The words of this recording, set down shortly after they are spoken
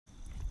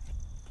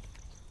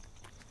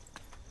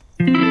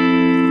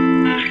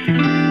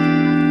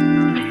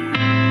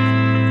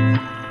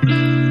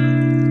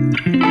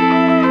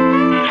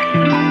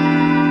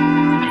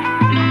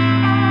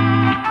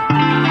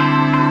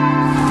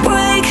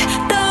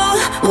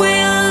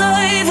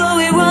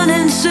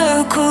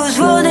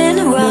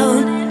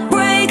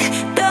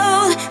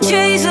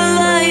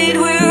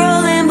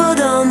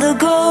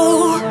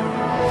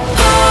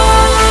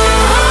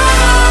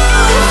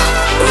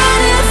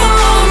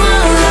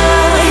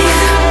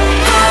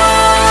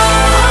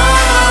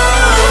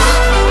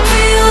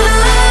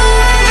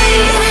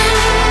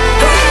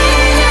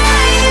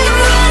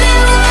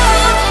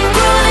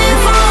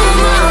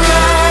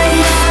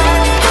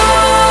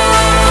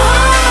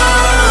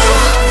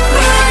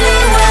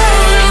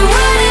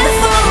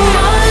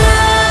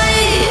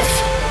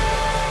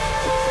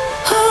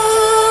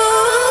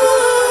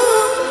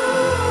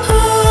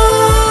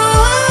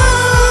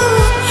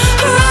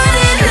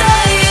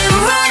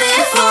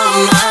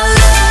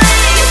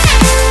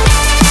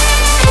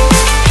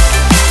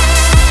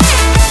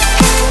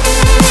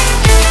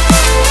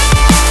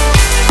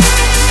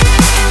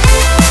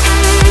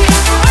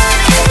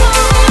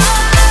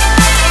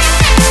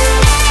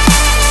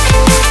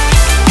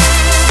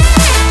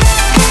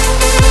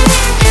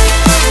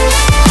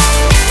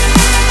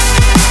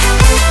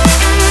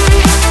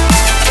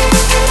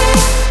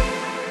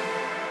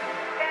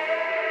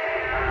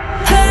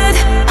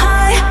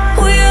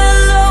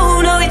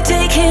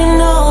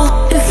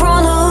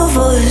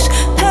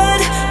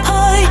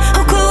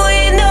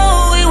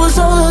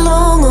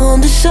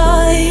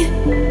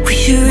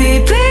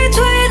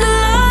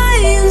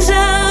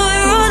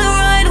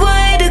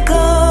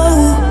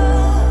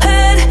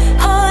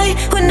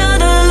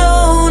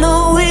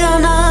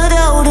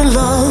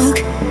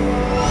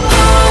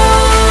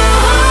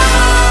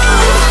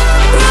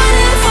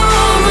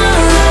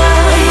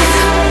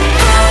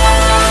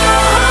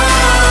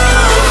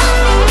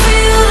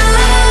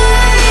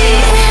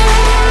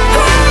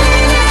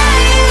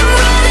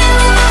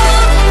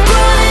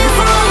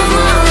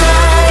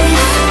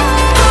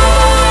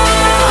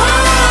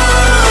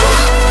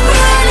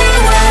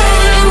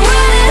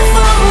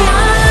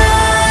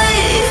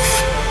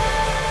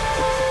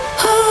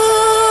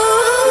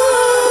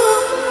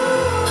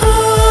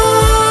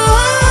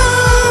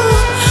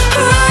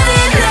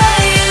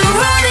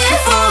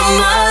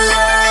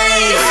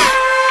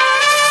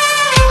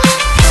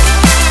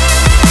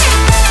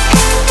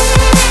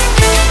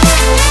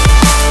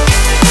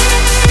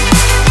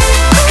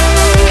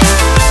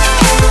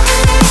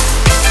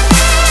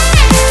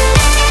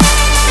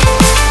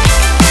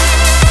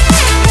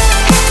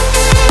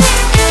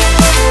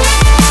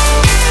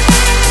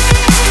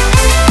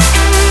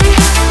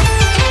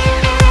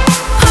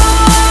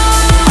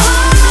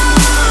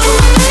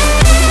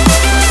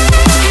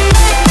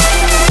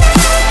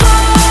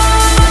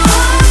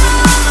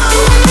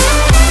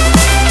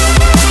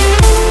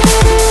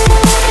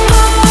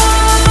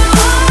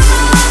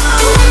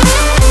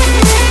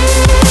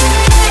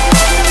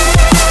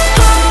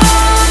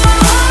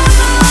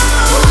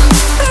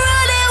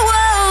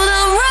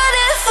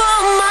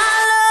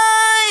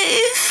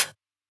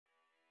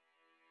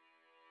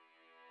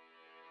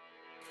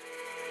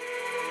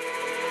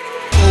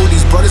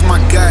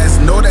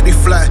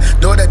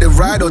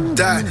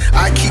die.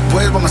 I keep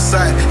boys by my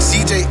side.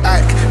 CJ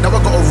Ack, now I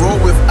gotta roll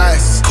with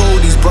ice. Cold,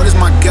 these brothers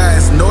my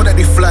guys. Know that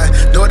they fly,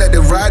 know that they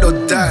ride or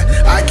die.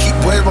 I keep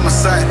boys by my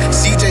side.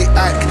 CJ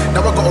Ack,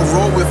 now I gotta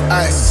roll with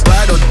ice.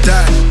 Ride or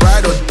die,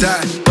 ride or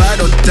die,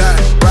 ride or die,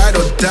 ride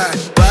or die,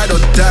 ride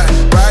or die,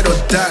 ride or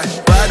die,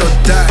 ride or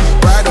die,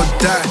 ride or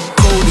die.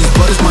 Cold, these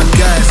brothers my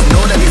guys.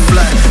 Know that they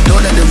fly, know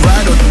that they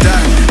ride or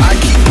die. I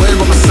keep boys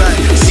by my side.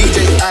 CJ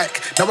Ack,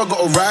 now I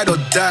gotta ride or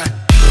die.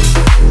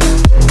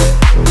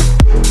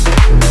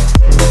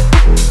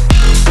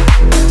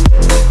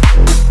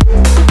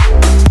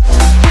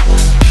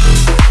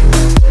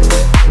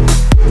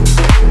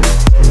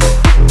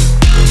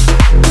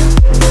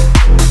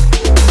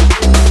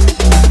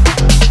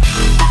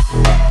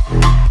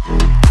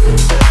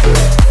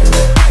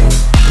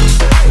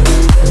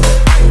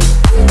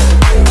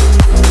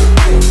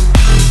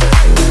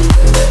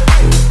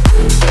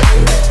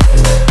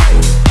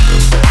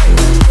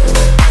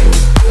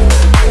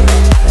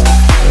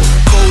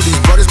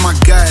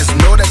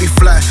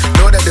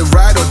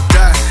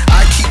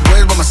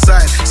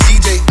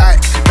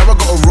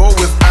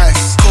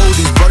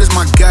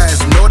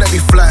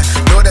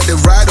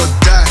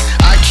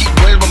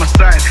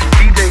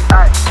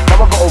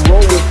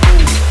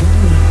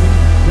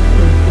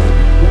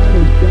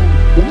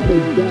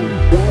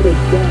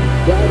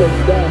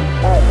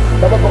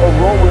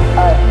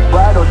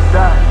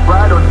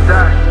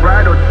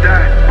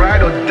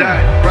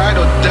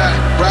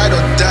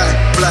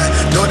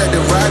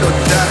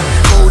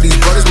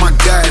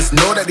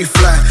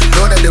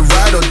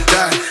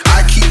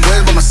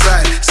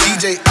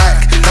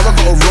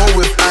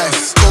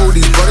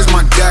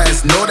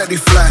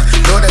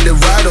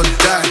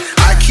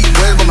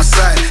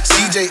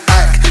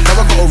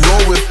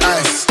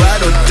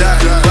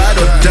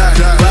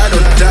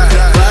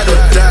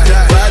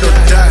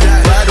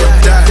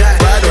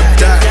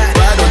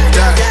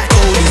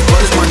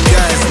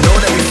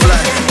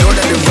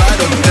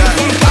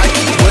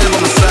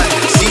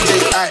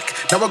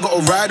 Now I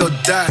gotta ride or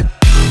die.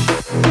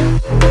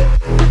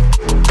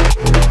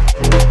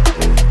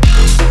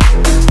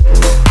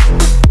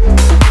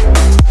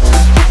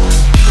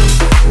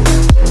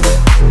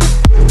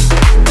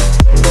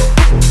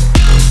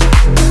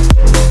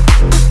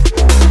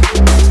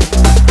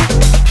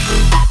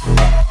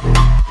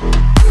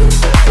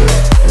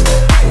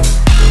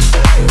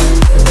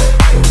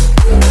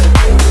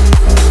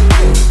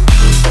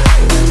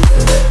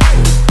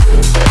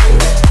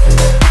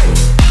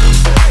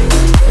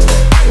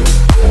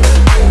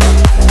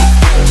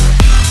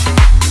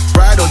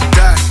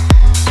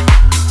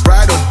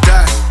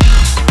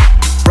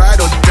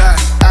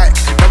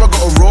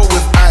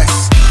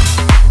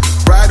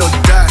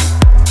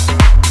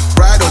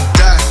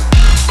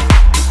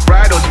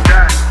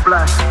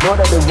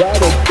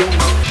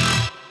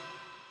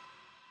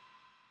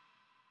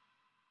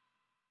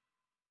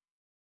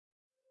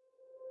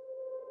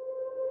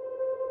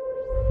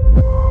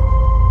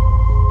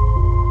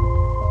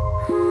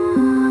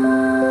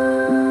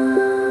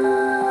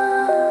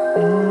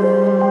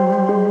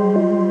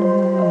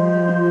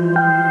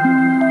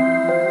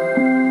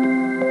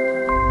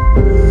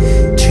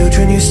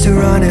 Used to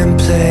run and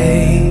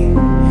play.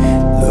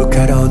 Look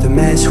at all the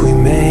mess we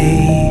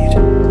made.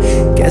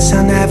 Guess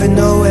I never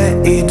know where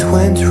it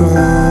went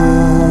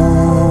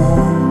wrong.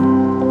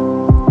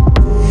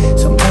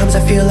 Sometimes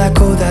I feel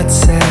like all that's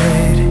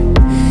sad,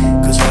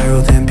 cause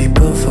viral then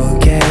people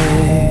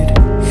forget.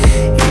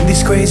 In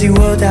this crazy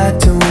world I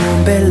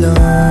don't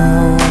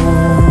belong.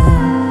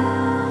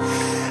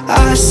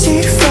 I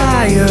see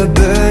fire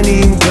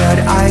burning but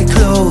I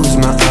close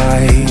my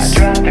eyes. I'd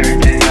rather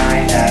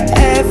deny that.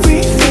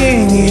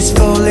 Everything is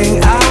falling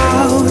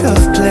out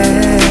of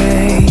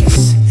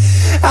place.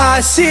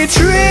 I see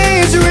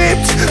trees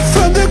ripped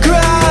from the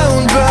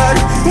ground, but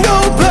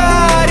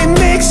nobody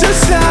makes a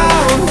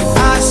sound.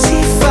 I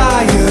see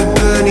fire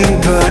burning,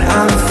 but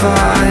I'm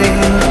fine.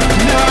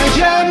 Now I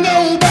am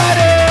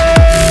nobody.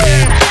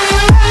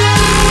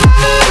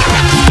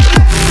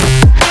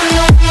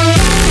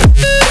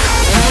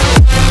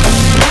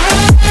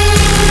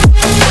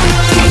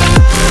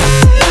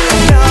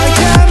 Now I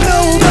am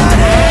nobody.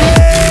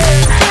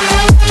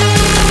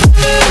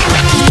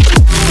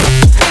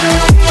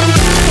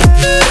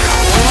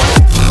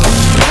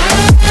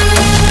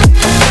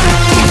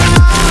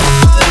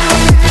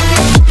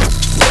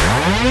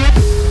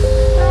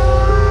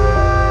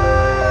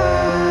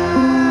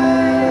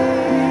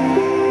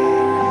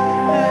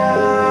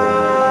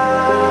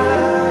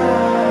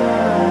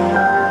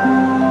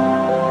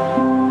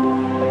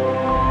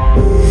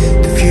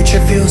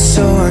 Feels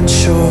so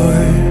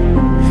unsure.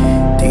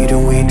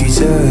 Didn't we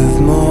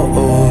deserve more?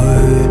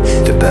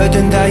 The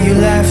burden that you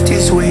left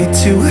is way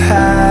too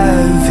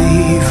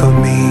heavy for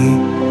me.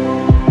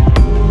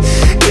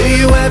 Do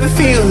you ever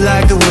feel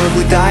like the world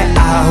would die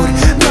out?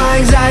 My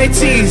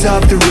anxiety's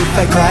off the roof,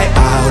 I cry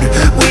out.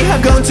 We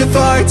have gone too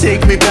far,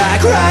 take me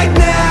back right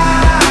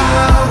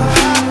now.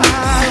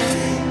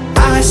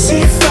 I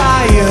see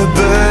fire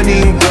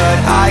burning, but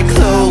I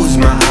close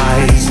my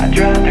eyes. I'd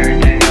rather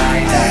deny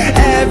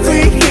that.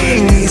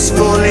 everything is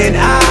falling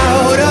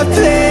out of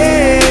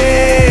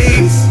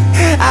place.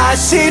 I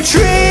see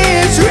trees